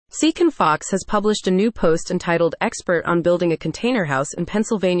Seek and Fox has published a new post entitled Expert on Building a Container House in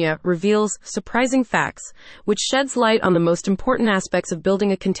Pennsylvania Reveals Surprising Facts, which sheds light on the most important aspects of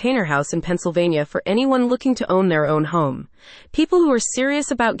building a container house in Pennsylvania for anyone looking to own their own home. People who are serious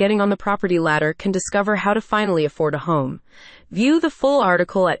about getting on the property ladder can discover how to finally afford a home. View the full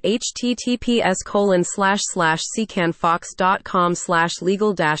article at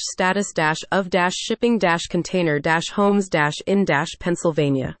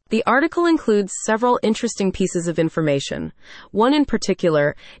https://ccanfox.com/legal-status-of-shipping-container-homes-in-Pennsylvania. The article includes several interesting pieces of information. One in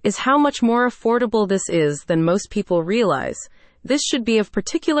particular is how much more affordable this is than most people realize. This should be of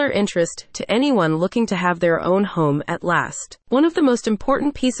particular interest to anyone looking to have their own home at last. One of the most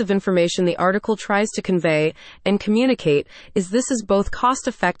important pieces of information the article tries to convey and communicate is this is both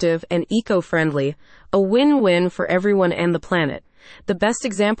cost-effective and eco-friendly, a win-win for everyone and the planet. The best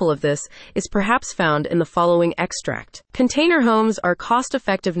example of this is perhaps found in the following extract. Container homes are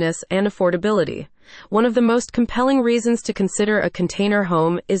cost-effectiveness and affordability. One of the most compelling reasons to consider a container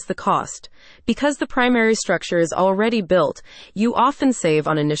home is the cost. Because the primary structure is already built, you often save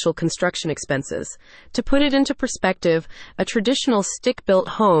on initial construction expenses. To put it into perspective, a traditional stick-built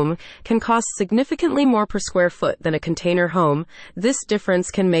home can cost significantly more per square foot than a container home. This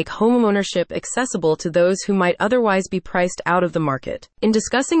difference can make homeownership accessible to those who might otherwise be priced out of the market. In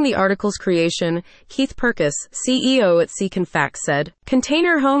discussing the article's creation, Keith Purkis, CEO at Seek and Fox, said,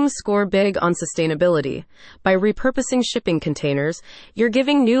 "Container homes score big on sustainability. By repurposing shipping containers, you're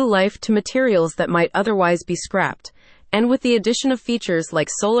giving new life to materials that might otherwise be scrapped. And with the addition of features like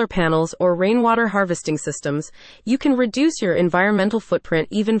solar panels or rainwater harvesting systems, you can reduce your environmental footprint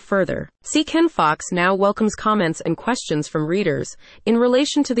even further." Seek and Fox now welcomes comments and questions from readers in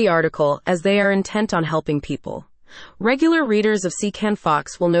relation to the article, as they are intent on helping people. Regular readers of Seek and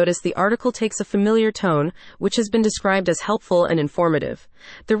Fox will notice the article takes a familiar tone, which has been described as helpful and informative.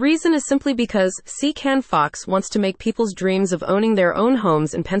 The reason is simply because Seek and Fox wants to make people's dreams of owning their own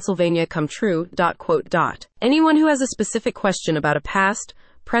homes in Pennsylvania come true. Anyone who has a specific question about a past,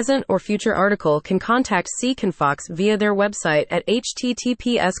 present, or future article can contact Seek and Fox via their website at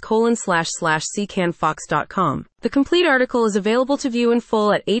https://seekandfox.com. The complete article is available to view in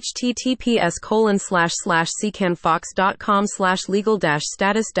full at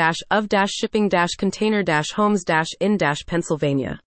https://seekandfox.com/legal-status-of-shipping-container-homes-in-Pennsylvania.